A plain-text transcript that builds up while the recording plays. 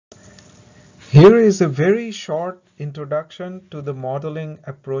Here is a very short introduction to the modeling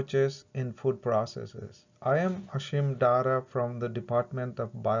approaches in food processes. I am Ashim Dara from the Department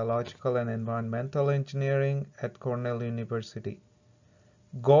of Biological and Environmental Engineering at Cornell University.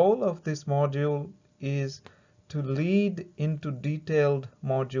 Goal of this module is to lead into detailed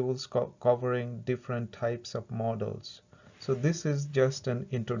modules covering different types of models. So this is just an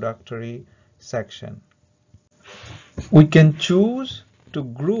introductory section. We can choose to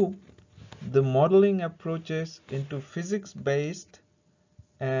group the modeling approaches into physics-based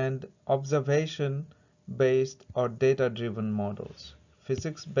and observation-based or data-driven models.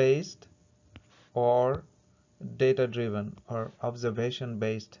 Physics-based or data-driven or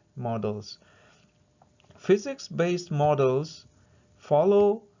observation-based models. Physics-based models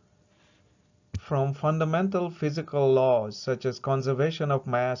follow from fundamental physical laws such as conservation of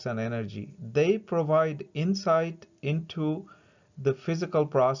mass and energy. They provide insight into the physical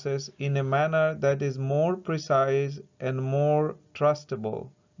process in a manner that is more precise and more trustable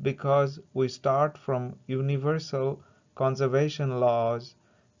because we start from universal conservation laws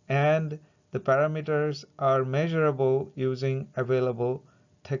and the parameters are measurable using available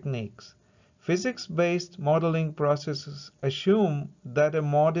techniques. Physics-based modeling processes assume that a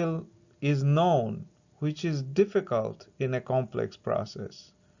model is known, which is difficult in a complex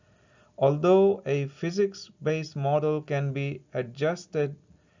process. Although a physics-based model can be adjusted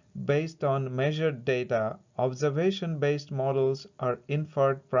based on measured data, observation-based models are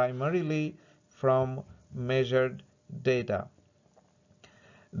inferred primarily from measured data.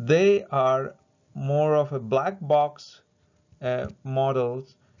 They are more of a black box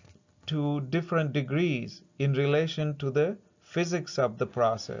models to different degrees in relation to the physics of the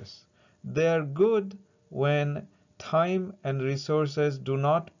process. They are good when time and resources do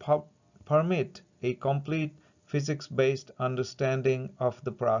not permit a complete physics-based understanding of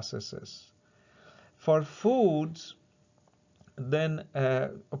the processes. For foods, then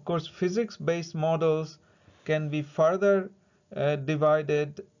of course physics-based models can be further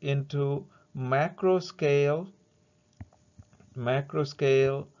divided into macro scale, micro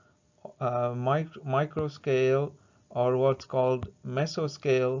scale, or what's called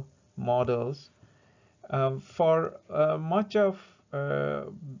mesoscale models. For much of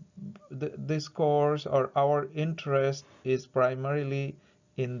this course or our interest is primarily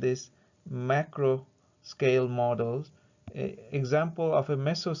in this macro scale models. Example of a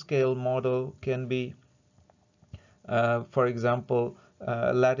mesoscale model can be, for example,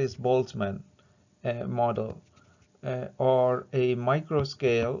 Lattice-Boltzmann model, or a micro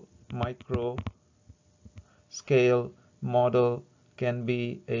scale model can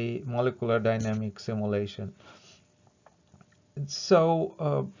be a molecular dynamic simulation.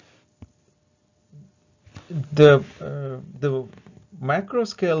 So the macro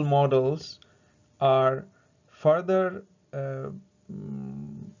scale models are further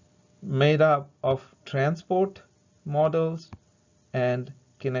made up of transport models and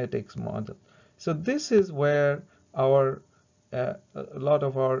kinetics model. So this is where a lot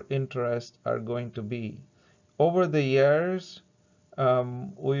of our interests are going to be. Over the years,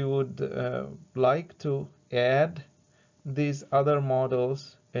 we would like to add these other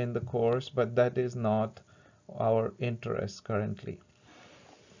models in the course, but that is not our interest currently.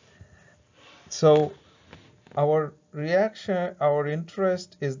 So our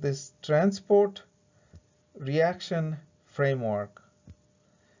interest is this transport reaction framework,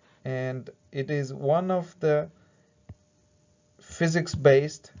 and it is one of the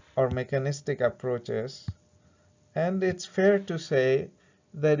physics-based or mechanistic approaches, and it's fair to say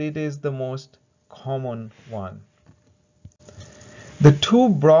that it is the most common one. The two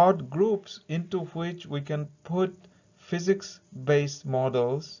broad groups into which we can put physics-based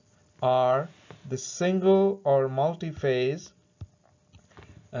models are the single or multi-phase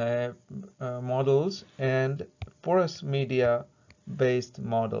models and porous media based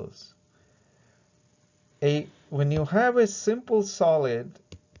models. When you have a simple solid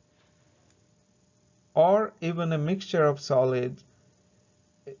or even a mixture of solids,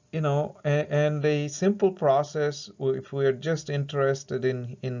 and a simple process, if we are just interested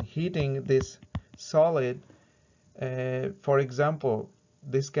in heating this solid, for example,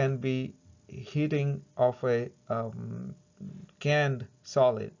 this can be heating of a canned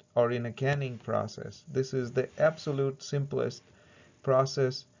solid or in a canning process. This is the absolute simplest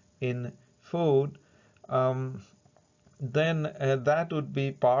process in food. Then that would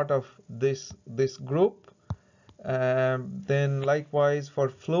be part of this group. Then likewise for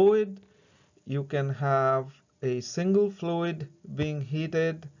fluid, you can have a single fluid being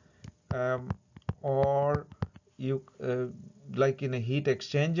heated, or like in a heat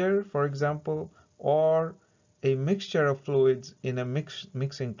exchanger, for example, or a mixture of fluids in a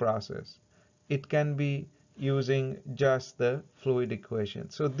mixing process. It can be using just the fluid equation.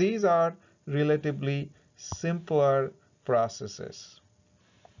 So these are relatively simpler processes.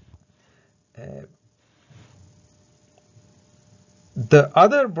 Uh, the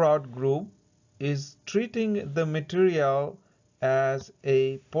other broad group is treating the material as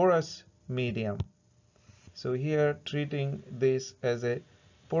a porous medium. So here treating this as a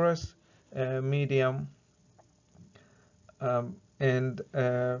porous medium and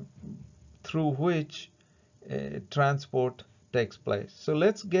through which transport takes place. So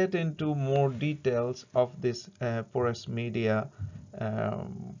let's get into more details of this porous media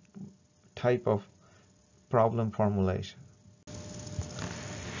um, type of problem formulation.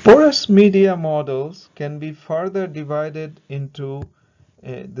 Porous media models can be further divided into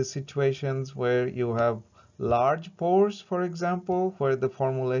the situations where you have large pores, for example, where the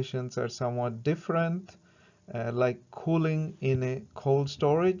formulations are somewhat different, like cooling in a cold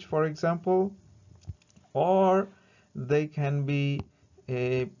storage, for example, or they can be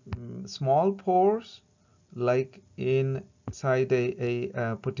small pores, like inside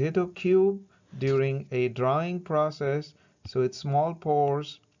a potato cube during a drying process. So it's small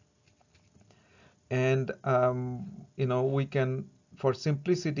pores, and we can, for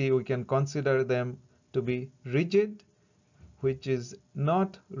simplicity, we can consider them to be rigid, which is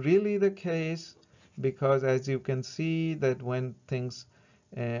not really the case, because as you can see that when things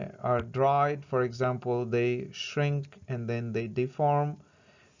are dried, for example, they shrink and then they deform.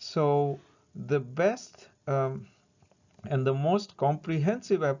 So the best and the most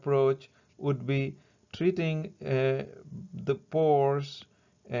comprehensive approach would be treating the pores,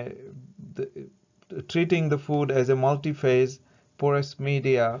 uh, the, treating the food as a multi-phase porous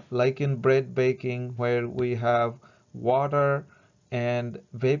media, like in bread baking, where we have water and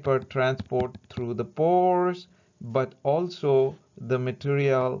vapor transport through the pores, but also the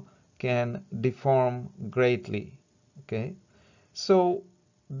material can deform greatly. Okay, so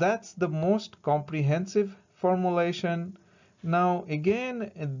that's the most comprehensive formulation. Now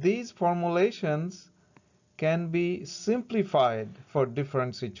again, these formulations can be simplified for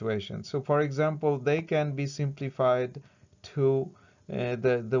different situations. So for example, they can be simplified to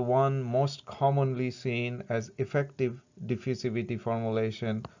the one most commonly seen as effective diffusivity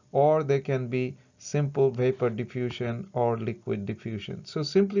formulation, or they can be simple vapor diffusion or liquid diffusion. So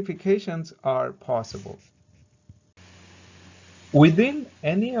simplifications are possible. Within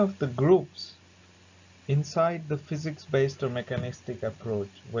any of the groups inside the physics-based or mechanistic approach,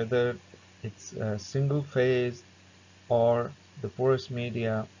 whether it's single phase or the porous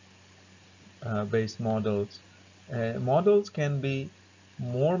media based models, models can be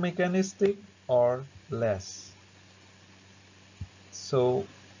more mechanistic or less. So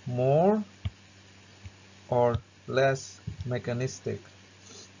more or less mechanistic.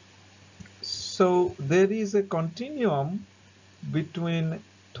 So there is a continuum between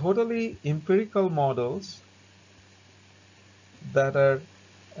totally empirical models that are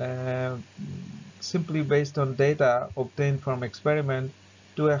uh, simply based on data obtained from experiment,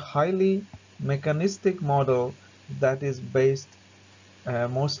 to a highly mechanistic model that is based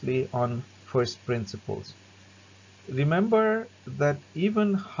mostly on first principles. Remember that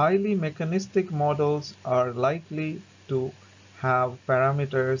even highly mechanistic models are likely to have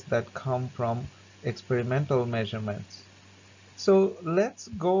parameters that come from experimental measurements. So let's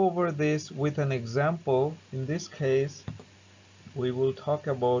go over this with an example. In this case, we will talk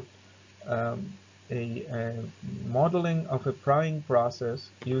about um, a modeling of a prying process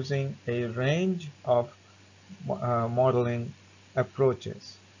using a range of modeling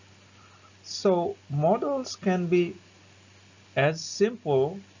approaches. So models can be as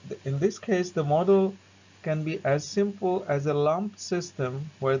simple, in this case, the model can be as simple as a lumped system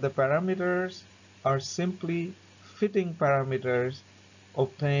where the parameters are simply fitting parameters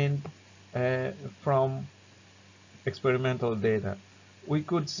obtained from experimental data. We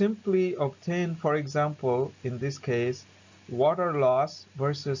could simply obtain, for example, in this case, water loss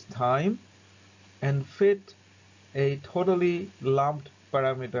versus time, and fit a totally lumped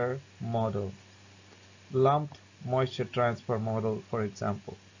parameter model, lumped moisture transfer model, for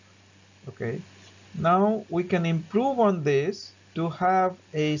example. Okay. Now we can improve on this to have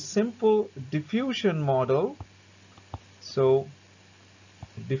a simple diffusion model. So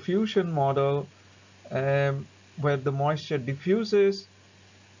diffusion model where the moisture diffuses,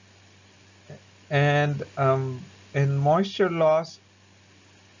 and moisture loss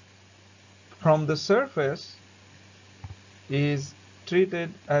from the surface is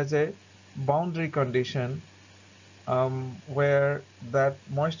treated as a boundary condition where that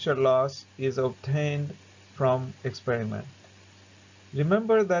moisture loss is obtained from experiment.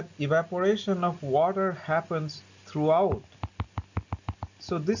 Remember that evaporation of water happens throughout.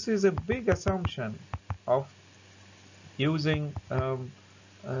 So this is a big assumption of using uh,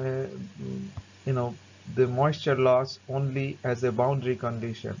 the moisture loss only as a boundary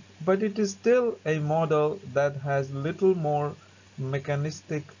condition. But it is still a model that has little more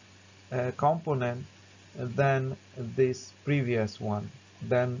mechanistic component than this previous one,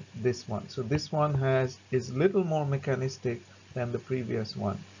 than this one. So this one is little more mechanistic than the previous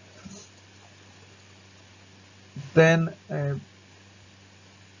one. Then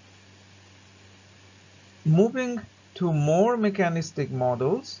moving to more mechanistic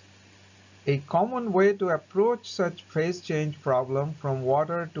models, a common way to approach such phase change problem from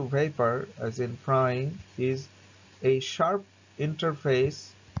water to vapor, as in frying, is a sharp interface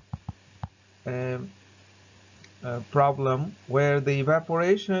um, problem where the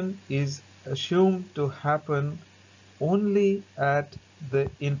evaporation is assumed to happen only at the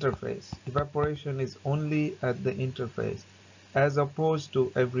interface. Evaporation is only at the interface as opposed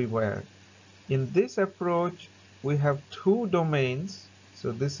to everywhere. In this approach, we have two domains.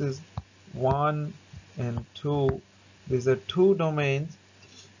 So this is 1 and 2. These are two domains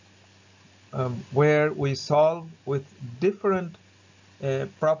where we solve with different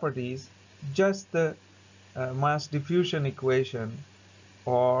properties just the mass diffusion equation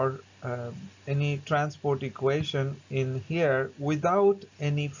or any transport equation in here without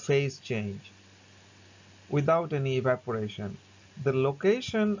any phase change, without any evaporation. The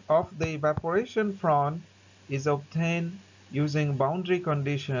location of the evaporation front is obtained using boundary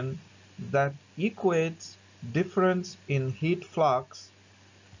condition that equates difference in heat flux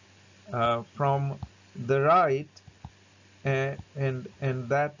from the right and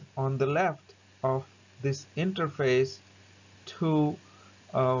that on the left of this interface to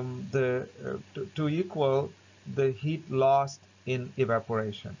to equal the heat lost in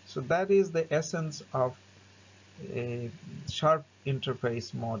evaporation. So that is the essence of a sharp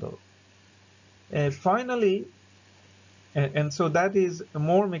interface model. Finally, and so that is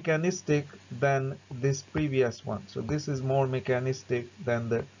more mechanistic than this previous one. So this is more mechanistic than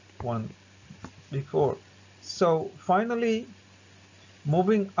the one before. So finally,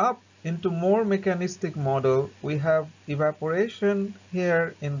 moving up into more mechanistic model, we have evaporation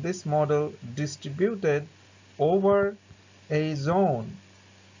here in this model distributed over a zone.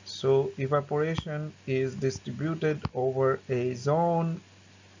 So evaporation is distributed over a zone,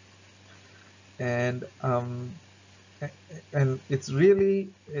 and it's really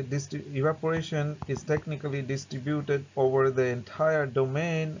evaporation is technically distributed over the entire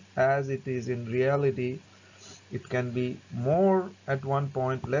domain as it is in reality. It can be more at one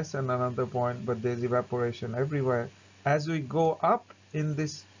point, less at another point, but there's evaporation everywhere. As we go up in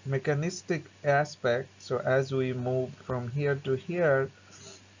this mechanistic aspect, so as we move from here to here,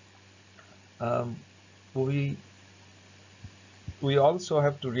 um, we also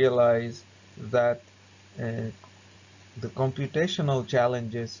have to realize that the computational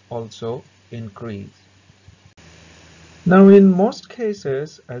challenges also increase. Now, in most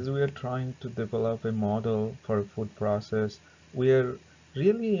cases, as we are trying to develop a model for a food process, we are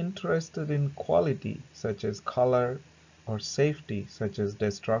really interested in quality, such as color, or safety, such as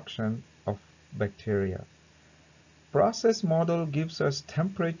destruction of bacteria. Process model gives us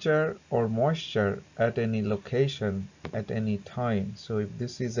temperature or moisture at any location, at any time. So if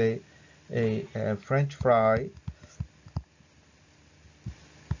this is a French fry,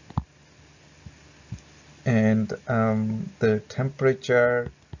 and the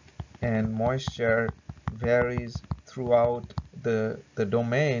temperature and moisture varies throughout the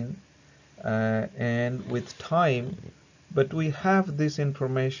domain and with time, but we have this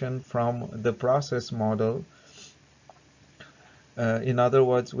information from the process model. In other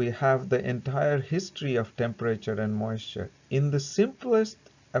words, we have the entire history of temperature and moisture. In the simplest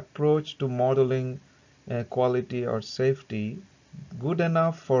approach to modeling quality or safety, good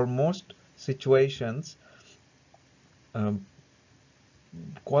enough for most situations, um,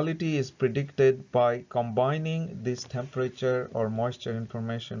 quality is predicted by combining this temperature or moisture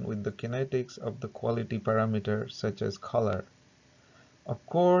information with the kinetics of the quality parameter such as color. Of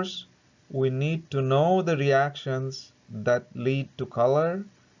course, we need to know the reactions that lead to color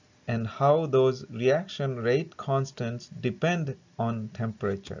and how those reaction rate constants depend on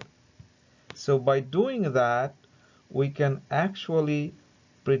temperature. So by doing that, we can actually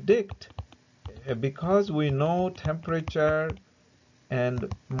predict, because we know temperature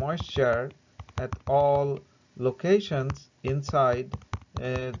and moisture at all locations inside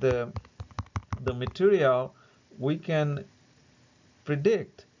the material, we can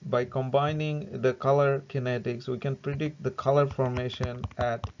predict by combining the color kinetics, we can predict the color formation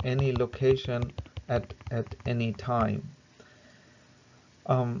at any location at any time.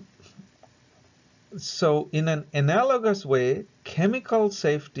 So in an analogous way, chemical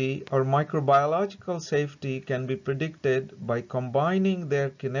safety or microbiological safety can be predicted by combining their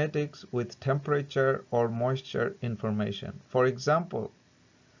kinetics with temperature or moisture information. For example,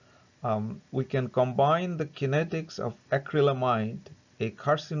 we can combine the kinetics of acrylamide, a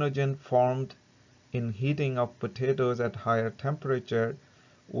carcinogen formed in heating of potatoes at higher temperature,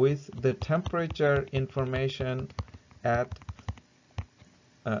 with the temperature information at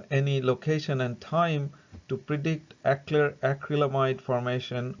any location and time to predict acrylamide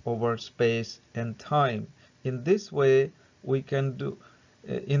formation over space and time. In this way, we can do,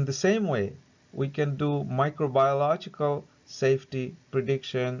 in the same way, we can do microbiological safety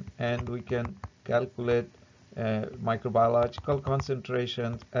prediction, and we can calculate microbiological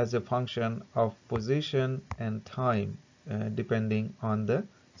concentrations as a function of position and time, depending on the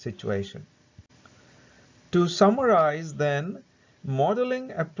situation. To summarize then,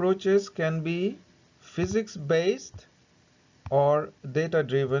 modeling approaches can be physics-based or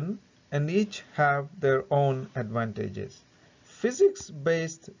data-driven, and each have their own advantages.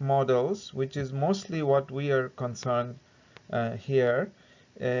 Physics-based models, which is mostly what we are concerned here,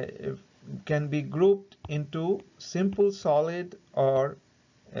 can be grouped into simple solid or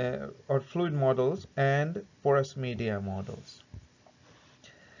fluid models and porous media models.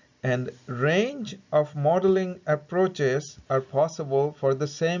 And range of modeling approaches are possible for the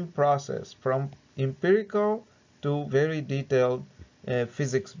same process, from empirical to very detailed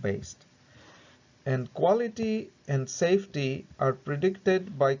physics-based. And quality and safety are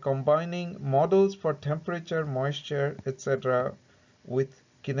predicted by combining models for temperature, moisture, etc. with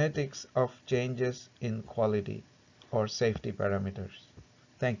kinetics of changes in quality or safety parameters.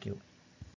 Thank you.